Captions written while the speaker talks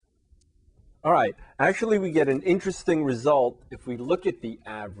All right, actually we get an interesting result if we look at the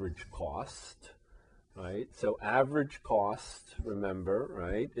average cost, right? So average cost, remember,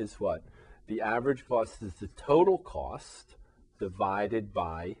 right, is what? The average cost is the total cost divided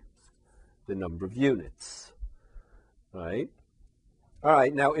by the number of units, right? All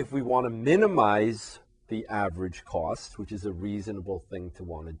right, now if we want to minimize the average cost, which is a reasonable thing to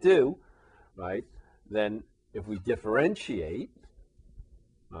want to do, right, then if we differentiate,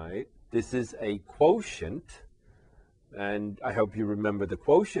 right, this is a quotient, and I hope you remember the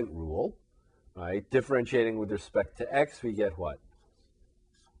quotient rule, right? Differentiating with respect to x, we get what?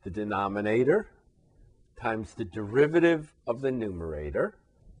 The denominator times the derivative of the numerator,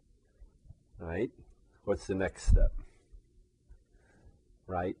 right? What's the next step?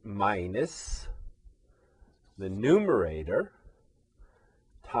 Right? Minus the numerator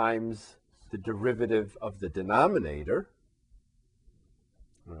times the derivative of the denominator,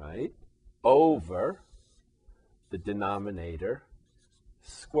 right, over the denominator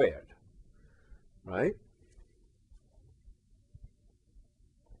squared, right?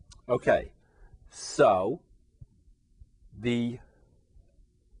 Okay, so the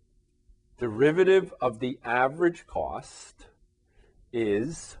derivative of the average cost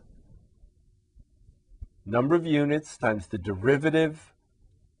is number of units times the derivative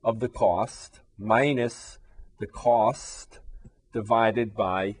of the cost minus the cost divided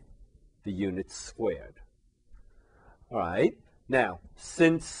by the units squared. All right, now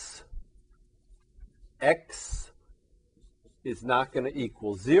since x is not going to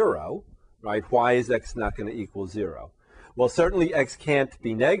equal 0, right? Why is x not going to equal 0? Well, certainly x can't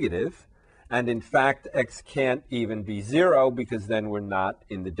be negative, and in fact x can't even be 0 because then we're not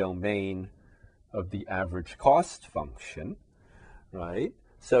in the domain of the average cost function, right?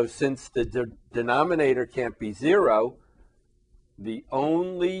 So since the denominator can't be 0, the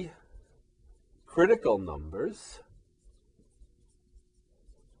only critical numbers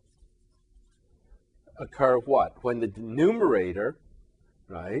occur what? When the numerator,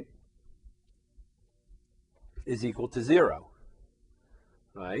 right, is equal to 0,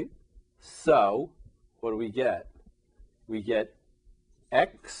 right? So what do we get? We get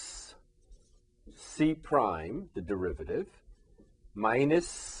x c prime, the derivative,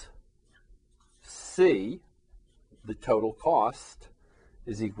 minus c, the total cost,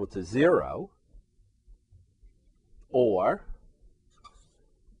 is equal to 0, or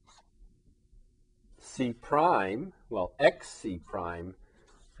c prime, well, xc prime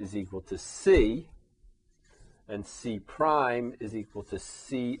is equal to c, and c prime is equal to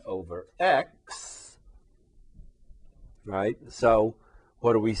c over x, right? So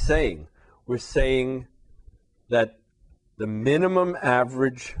what are we saying? We're saying that the minimum of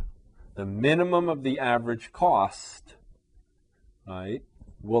the average cost, right,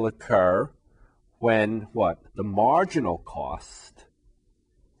 will occur when what? The marginal cost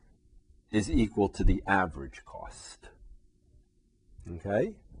is equal to the average cost.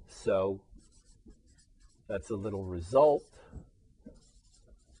 Okay, so that's a little result,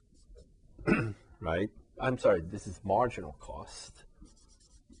 right? I'm sorry, this is marginal cost.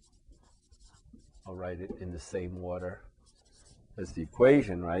 I'll write it in the same order as the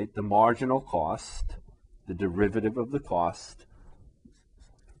equation, right? The marginal cost, the derivative of the cost,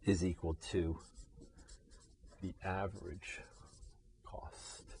 is equal to the average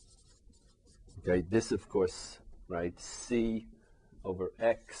cost. Okay, this, of course, right, c over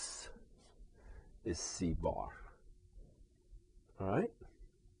x is c bar. All right?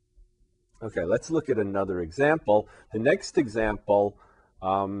 Okay, let's look at another example. The next example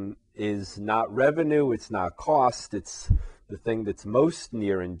is not revenue, it's not cost, it's the thing that's most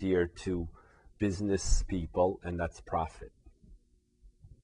near and dear to business people, and that's profit.